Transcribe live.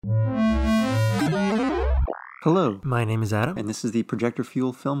Hello, My name is Adam. and this is the Projector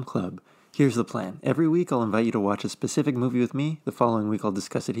Fuel Film Club. Here's the plan. Every week I'll invite you to watch a specific movie with me. The following week I'll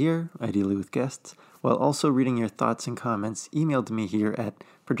discuss it here, ideally with guests, while also reading your thoughts and comments emailed to me here at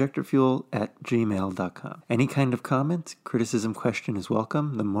projectorfuel@gmail.com. Any kind of comment, criticism, question is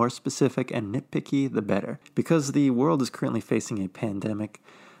welcome. The more specific and nitpicky, the better. Because the world is currently facing a pandemic,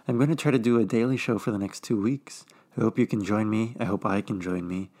 I'm going to try to do a daily show for the next 2 weeks. I hope you can join me. I hope I can join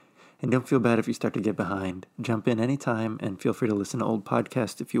me. And don't feel bad if you start to get behind. Jump in anytime and feel free to listen to old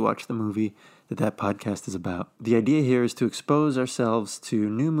podcasts if you watch the movie that podcast is about. The idea here is to expose ourselves to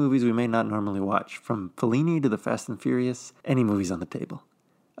new movies we may not normally watch. From Fellini to the Fast and Furious, any movies on the table.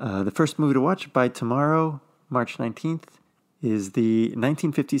 The first movie to watch by tomorrow, March 19th, is the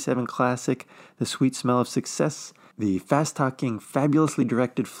 1957 classic, The Sweet Smell of Success, the fast-talking, fabulously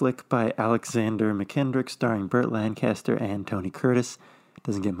directed flick by Alexander McKendrick starring Burt Lancaster and Tony Curtis.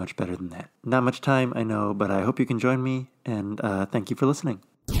 Doesn't get much better than that. Not much time, I know, but I hope you can join me, and thank you for listening.